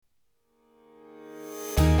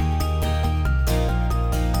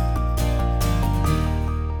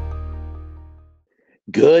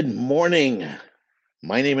Good morning.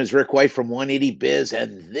 My name is Rick White from 180 Biz,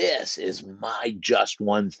 and this is my just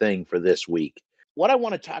one thing for this week. What I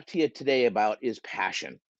want to talk to you today about is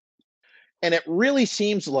passion. And it really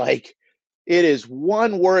seems like it is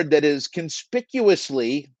one word that is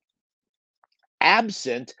conspicuously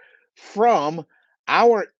absent from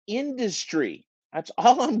our industry. That's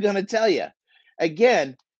all I'm going to tell you.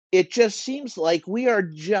 Again, it just seems like we are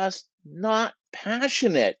just not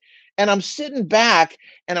passionate. And I'm sitting back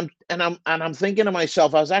and I'm thinking to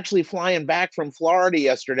myself, I was actually flying back from Florida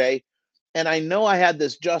yesterday, and I know I had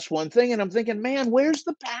this just one thing, and I'm thinking, man, where's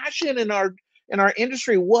the passion in our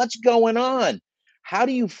industry? What's going on? How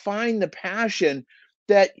do you find the passion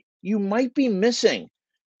that you might be missing?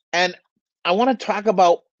 And I want to talk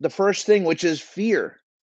about the first thing, which is fear.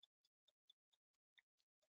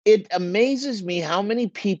 It amazes me how many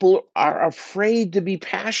people are afraid to be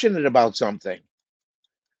passionate about something,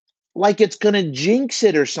 like it's going to jinx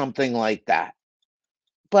it or something like that.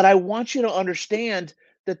 But I want you to understand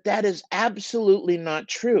that that is absolutely not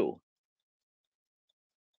true.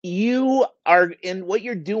 You are in what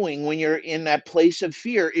you're doing when you're in that place of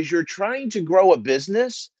fear is you're trying to grow a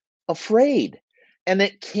business afraid, and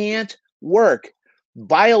it can't work.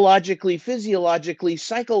 Biologically, physiologically,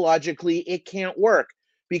 psychologically, it can't work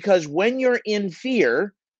because when you're in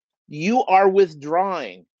fear, you are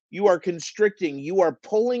withdrawing, you are constricting, you are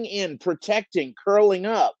pulling in, protecting, curling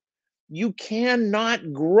up. You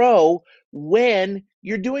cannot grow when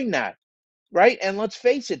you're doing that. Right? And let's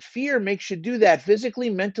face it, fear makes you do that physically,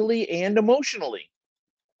 mentally, and emotionally.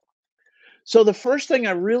 So, the first thing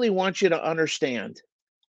I really want you to understand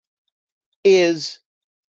is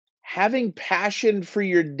having passion for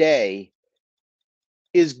your day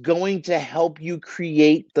is going to help you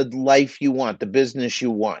create the life you want, the business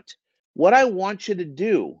you want. What I want you to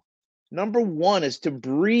do, number one, is to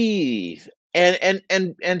breathe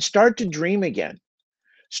and start to dream again.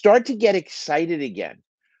 Start to get excited again.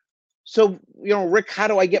 So, Rick, how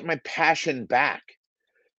do I get my passion back?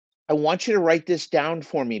 I want you to write this down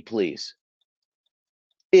for me, please.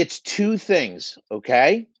 It's two things,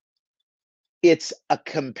 okay? It's a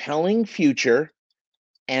compelling future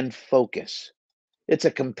and focus. It's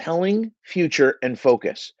a compelling future and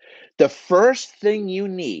focus. The first thing you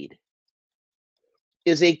need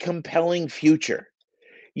is a compelling future.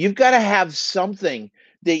 You've got to have something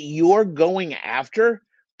that you're going after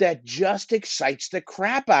that just excites the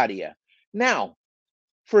crap out of you. Now,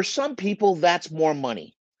 for some people, that's more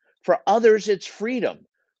money. For others, it's freedom.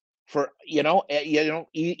 For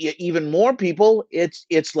even more people,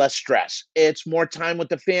 it's less stress, it's more time with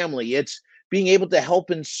the family, it's being able to help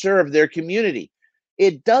and serve their community.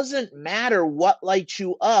 It doesn't matter what lights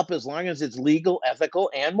you up as long as it's legal, ethical,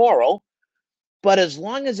 and moral. But as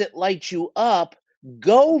long as it lights you up,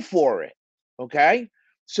 go for it. Okay,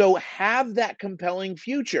 so have that compelling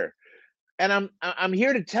future. And I'm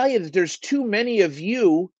here to tell you that there's too many of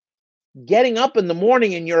you getting up in the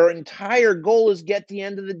morning and your entire goal is get the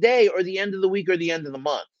end of the day or the end of the week or the end of the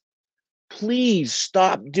month. Please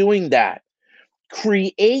stop doing that.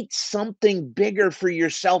 Create something bigger for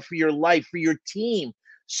yourself, for your life, for your team,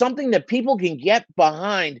 something that people can get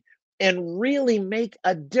behind and really make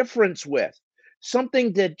a difference with.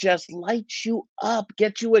 Something that just lights you up,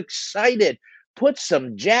 gets you excited, put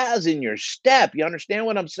some jazz in your step. You understand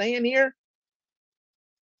what I'm saying here?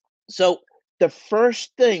 So the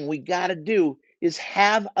first thing we got to do is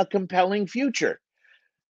have a compelling future.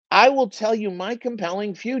 I will tell you my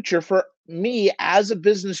compelling future for me as a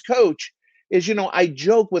business coach is, I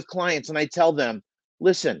joke with clients and I tell them,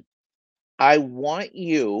 listen, I want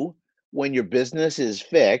you, when your business is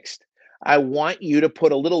fixed, I want you to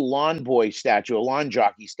put a little lawn boy statue, a lawn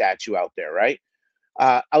jockey statue out there, right?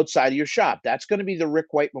 Outside of your shop. That's going to be the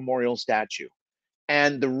Rick White Memorial statue.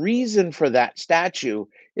 And the reason for that statue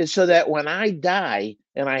is so that when I die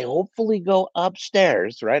and I hopefully go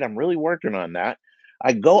upstairs, right? I'm really working on that.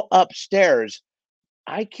 I go upstairs,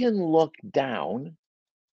 I can look down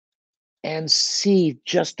and see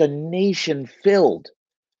just a nation filled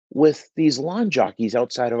with these lawn jockeys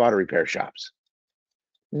outside of auto repair shops,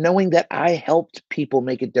 knowing that I helped people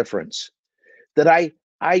make a difference, that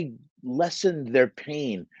I lessened their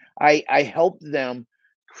pain. I helped them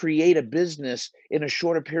create a business in a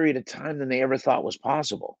shorter period of time than they ever thought was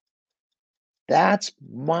possible. That's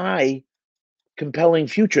my compelling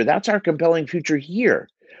future. That's our compelling future here.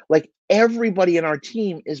 Like everybody in our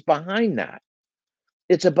team is behind that.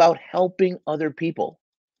 It's about helping other people.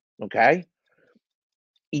 Okay.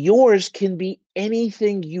 Yours can be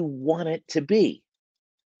anything you want it to be.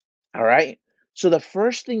 All right. So the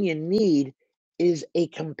first thing you need is a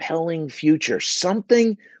compelling future,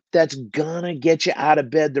 something that's gonna get you out of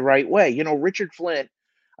bed the right way. You know, Richard Flint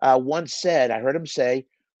once said, I heard him say,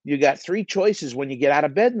 you got three choices when you get out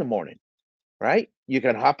of bed in the morning, right? You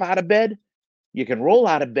can hop out of bed, you can roll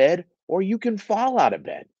out of bed, or you can fall out of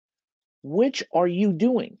bed. Which are you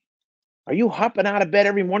doing? Are you hopping out of bed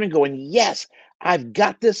every morning going, yes, I've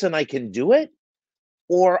got this and I can do it?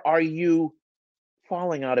 Or are you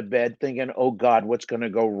falling out of bed thinking, oh God, what's going to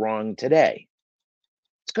go wrong today?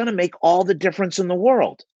 It's going to make all the difference in the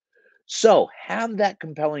world. So have that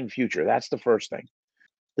compelling future. That's the first thing.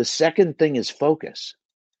 The second thing is focus.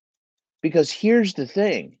 Because here's the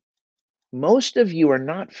thing, most of you are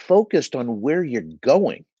not focused on where you're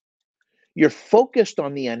going. You're focused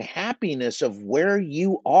on the unhappiness of where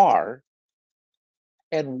you are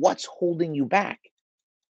and what's holding you back.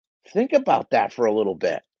 Think about that for a little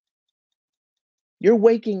bit. You're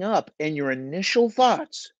waking up and your initial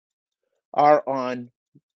thoughts are on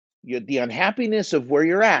the unhappiness of where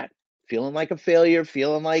you're at, feeling like a failure,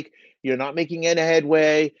 feeling like you're not making any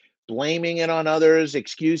headway, blaming it on others,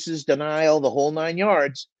 excuses, denial, the whole nine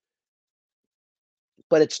yards,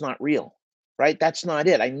 but it's not real, right? That's not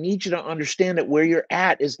it. I need you to understand that where you're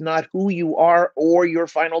at is not who you are or your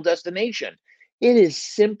final destination. It is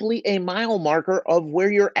simply a mile marker of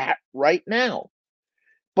where you're at right now.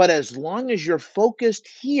 But as long as you're focused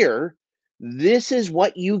here, this is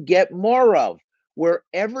what you get more of.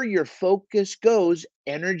 Wherever your focus goes,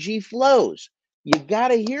 energy flows. You got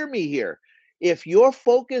to hear me here. If you're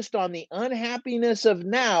focused on the unhappiness of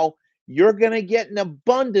now, you're going to get an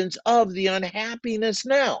abundance of the unhappiness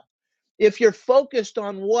now. If you're focused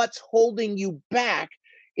on what's holding you back,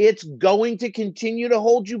 it's going to continue to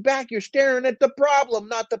hold you back. You're staring at the problem,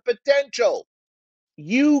 not the potential.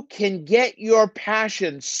 You can get your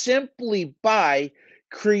passion simply by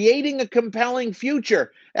creating a compelling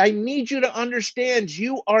future. I need you to understand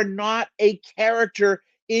you are not a character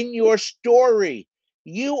in your story.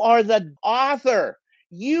 You are the author.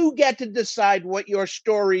 You get to decide what your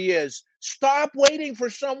story is. Stop waiting for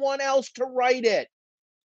someone else to write it.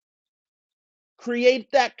 Create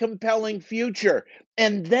that compelling future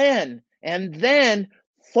and then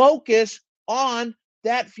focus on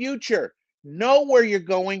that future. Know where you're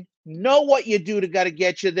going, know what you do to got to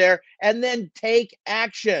get you there, and then take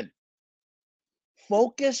action.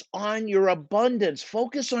 Focus on your abundance,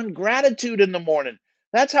 focus on gratitude in the morning.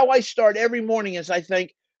 That's how I start every morning. As I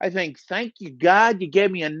think thank you God, you gave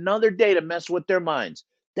me another day to mess with their minds.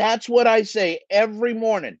 That's what I say every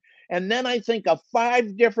morning. And then I think of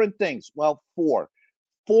five different things, well, four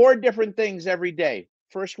different things every day.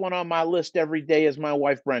 First one on my list every day is my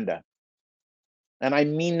wife, Brenda. And I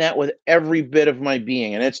mean that with every bit of my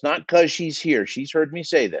being. And it's not because she's here. She's heard me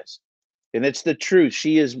say this. And it's the truth.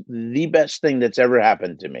 She is the best thing that's ever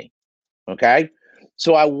happened to me. Okay.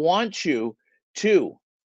 So I want you to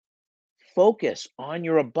focus on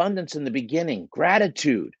your abundance in the beginning,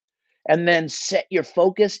 gratitude, and then set your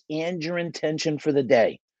focus and your intention for the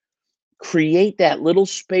day. Create that little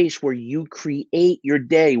space where you create your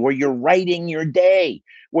day, where you're writing your day,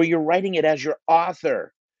 where you're writing it as your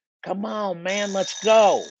author. Come on, man, let's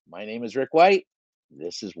go. My name is Rick White.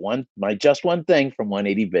 This is my just one thing from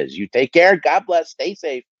 180 Biz. You take care. God bless. Stay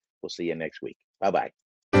safe. We'll see you next week. Bye bye.